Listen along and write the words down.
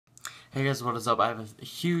Hey guys, what is up? I have a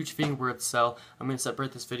huge fingerboard sell. I'm going to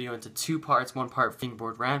separate this video into two parts, one part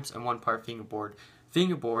fingerboard ramps and one part fingerboard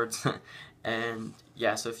fingerboards. And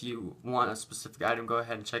yeah, so if you want a specific item, go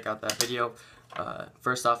ahead and check out that video.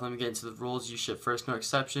 First off, let me get into the rules. You ship first, no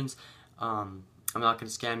exceptions. I'm not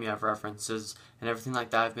going to scam you. I have references and everything like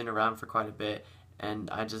that. I've been around for quite a bit, and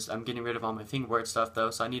I'm getting rid of all my fingerboard stuff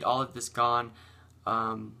though, so I need all of this gone.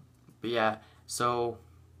 But yeah, so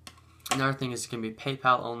another thing is going to be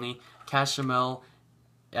PayPal only. Cash Camo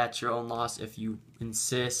at your own loss if you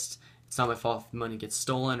insist. It's not my fault if money gets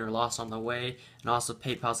stolen or lost on the way. And also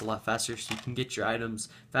PayPal's a lot faster, so you can get your items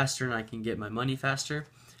faster and I can get my money faster.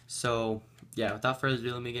 So yeah, without further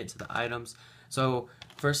ado, let me get into the items. So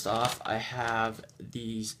first off, I have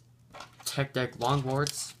these Tech Deck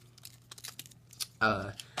Longboards.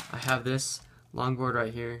 I have this longboard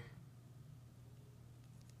right here.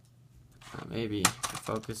 Maybe the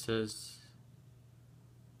focus is.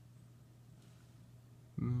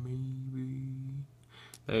 Maybe.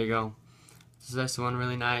 There you go. This one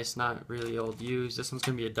really nice, not really old used. This one's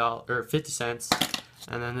gonna be $1 or 50 cents,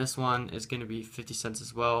 and then this one is gonna be 50 cents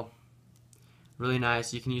as well. Really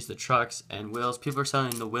nice. You can use the trucks and wheels. People are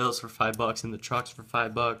selling the wheels for $5 and the trucks for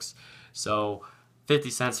 $5. So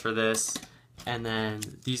 50 cents for this, and then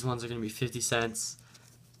these ones are gonna be 50 cents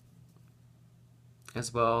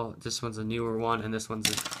as well. This one's a newer one, and this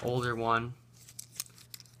one's an older one.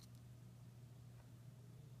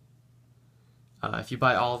 If you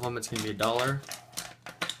buy all of them, it's going to be $1.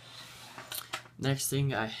 Next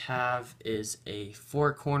thing I have is a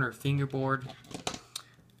 4-corner fingerboard,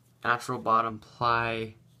 natural bottom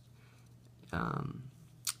ply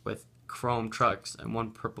with chrome trucks and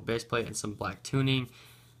one purple base plate and some black tuning.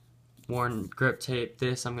 Worn grip tape.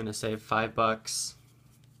 This I'm going to save $5.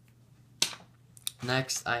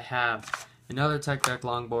 Next I have another Tech Deck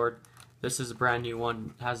longboard. This is a brand new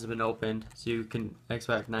one, hasn't been opened, so you can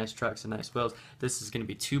expect nice trucks and nice wheels. This is going to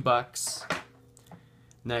be $2.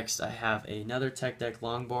 Next, I have another Tech Deck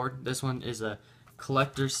longboard. This one is a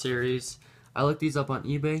collector series. I looked these up on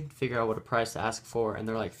eBay to figure out what a price to ask for, and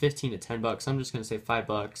they're like 15 to 10 bucks. I'm just going to say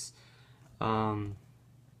 $5.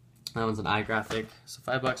 That one's an eye graphic, so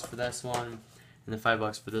 $5 for this one, and then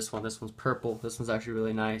 $5 for this one. This one's purple. This one's actually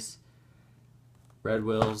really nice. Red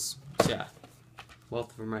wheels. So yeah,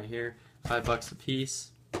 both of them right here. $5 a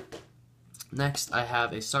piece. Next, I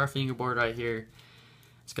have a Star Fingerboard right here.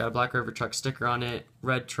 It's got a Blackriver truck sticker on it.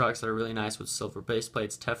 Red trucks that are really nice with silver base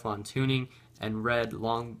plates, Teflon tuning, and red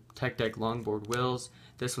Tech Deck longboard wheels.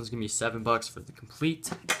 This one's gonna be $7 for the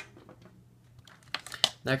complete.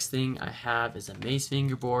 Next thing I have is a Mace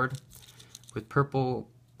Fingerboard with purple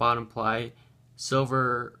bottom ply,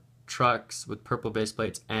 silver trucks with purple base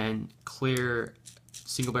plates, and clear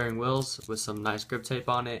single bearing wheels with some nice grip tape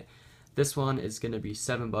on it. This one is going to be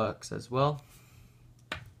 $7 as well.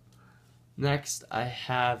 Next, I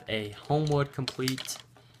have a Homewood complete.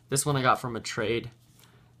 This one I got from a trade.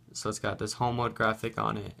 So it's got this Homewood graphic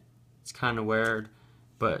on it. It's kind of weird,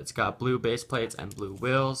 but it's got blue base plates and blue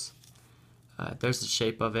wheels. There's the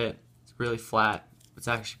shape of it. It's really flat. It's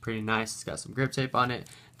actually pretty nice. It's got some grip tape on it.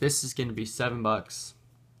 This is going to be $7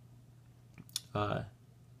 for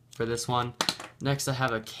this one. Next, I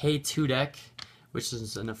have a K2 deck, which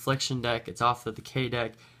is an affliction deck. It's off of the K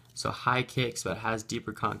deck, so high kicks, but it has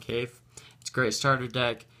deeper concave. It's a great starter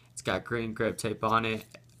deck. It's got green grip tape on it,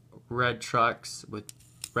 red trucks with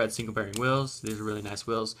red single bearing wheels. These are really nice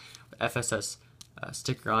wheels with FSS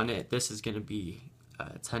sticker on it. This is going to be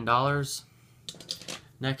 $10.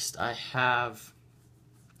 Next, I have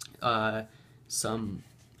some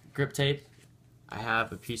grip tape. I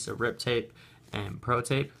have a piece of rip tape and pro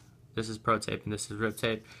tape. This is pro tape and this is rip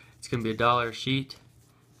tape. It's going to be $1 a sheet.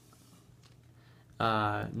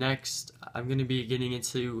 Next, I'm going to be getting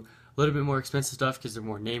into a little bit more expensive stuff because they're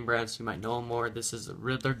more name brands. You might know them more. This is a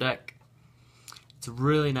Riddler deck. It's a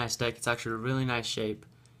really nice deck. It's actually a really nice shape.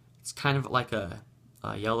 It's kind of like a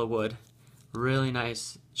Yellowood. Really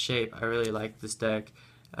nice shape. I really like this deck.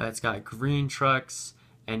 It's got green trucks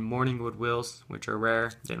and Morningwood wheels, which are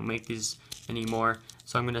rare. They don't make these anymore.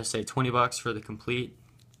 So I'm going to say $20 for the complete.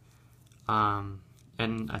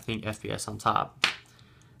 And I think FPS on top.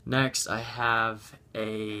 Next, I have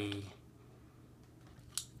a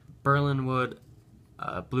Berlinwood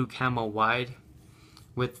blue camo wide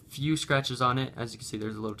with few scratches on it. As you can see,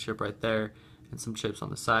 there's a little chip right there and some chips on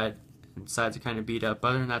the side. And the sides are kind of beat up.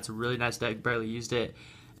 Other than that, it's a really nice deck. Barely used it.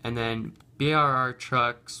 And then BRR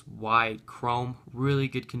trucks wide chrome, really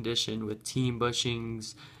good condition with team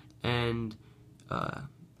bushings and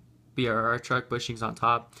BRR truck bushings on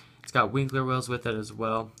top. It's got Winkler wheels with it as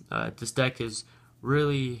well. This deck is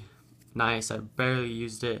really nice. I barely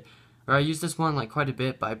used it. or I used this one like quite a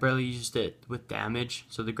bit, but I barely used it with damage,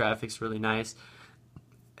 so the graphics really nice.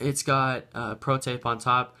 It's got pro tape on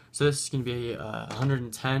top, so this is going to be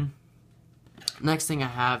 110. Next thing I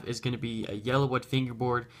have is going to be a Yellowood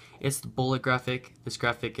fingerboard. It's the bullet graphic. This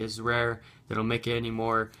graphic is rare. They don't make it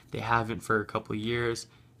anymore. They haven't for a couple years.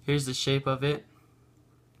 Here's the shape of it,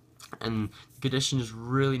 and the condition is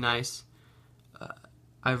really nice.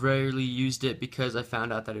 I rarely used it because I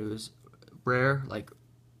found out that it was rare,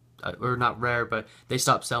 or not rare, but they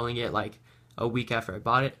stopped selling it like a week after I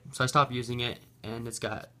bought it. So I stopped using it, and it's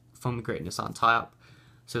got foam greatness on top.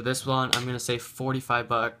 So this one, I'm going to say 45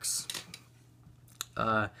 bucks.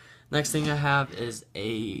 Next thing I have is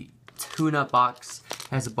a tune-up box. It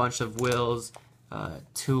has a bunch of wheels,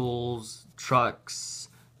 tools, trucks.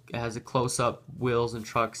 It has a close-up wheels and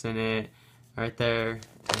trucks in it right there.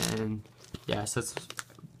 And yeah, so it's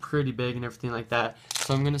pretty big and everything like that.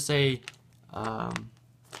 So I'm going to say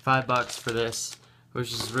 $5 for this,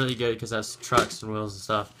 which is really good because that's trucks and wheels and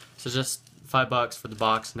stuff. So just $5 for the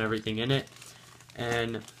box and everything in it.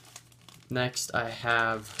 And next I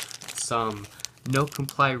have some no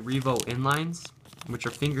comply REVO inlines, which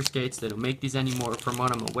are finger skates. They don't make these anymore from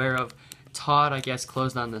what I'm aware of. Todd, I guess,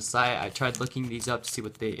 closed on the site. I tried looking these up to see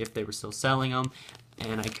if they were still selling them,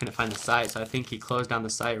 and I couldn't find the site, so I think he closed down the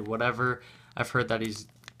site or whatever. I've heard that he's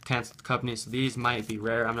canceled the company, so these might be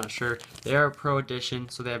rare, I'm not sure. They are a pro edition,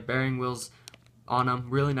 so they have bearing wheels on them,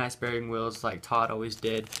 really nice bearing wheels like Todd always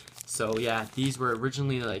did. So yeah, these were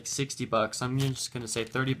originally like 60 bucks. I'm just gonna say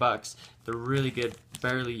 30 bucks. They're really good,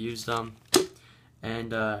 barely used them.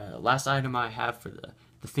 And last item I have for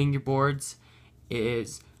the fingerboards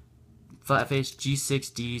is Flatface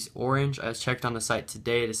G6Ds orange. I checked on the site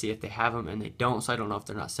today to see if they have them, and they don't, so I don't know if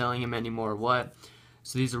they're not selling them anymore or what.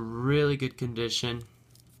 So these are really good condition.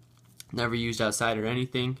 Never used outside or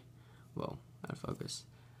anything. Whoa, out of focus.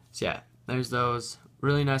 So yeah, there's those.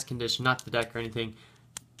 Really nice condition, not the deck or anything.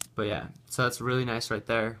 But yeah, so that's really nice right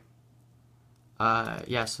there.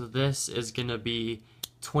 Yeah, so this is gonna be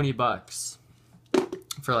 20 bucks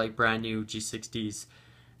for like brand new G6Ds.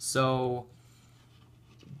 So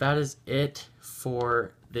that is it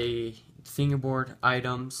for the fingerboard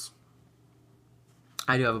items.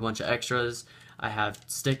 I do have a bunch of extras. I have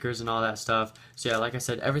stickers and all that stuff. So yeah, like I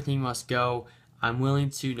said, everything must go. I'm willing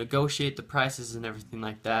to negotiate the prices and everything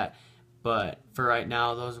like that, but for right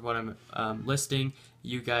now, those are what I'm listing.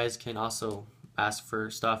 You guys can also ask for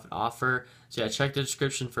stuff and offer. So yeah, check the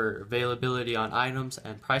description for availability on items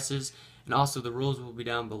and prices, and also the rules will be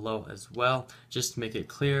down below as well, just to make it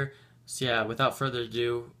clear. So yeah, without further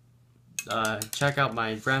ado, check out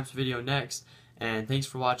my ramps video next, and thanks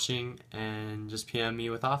for watching, and just PM me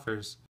with offers.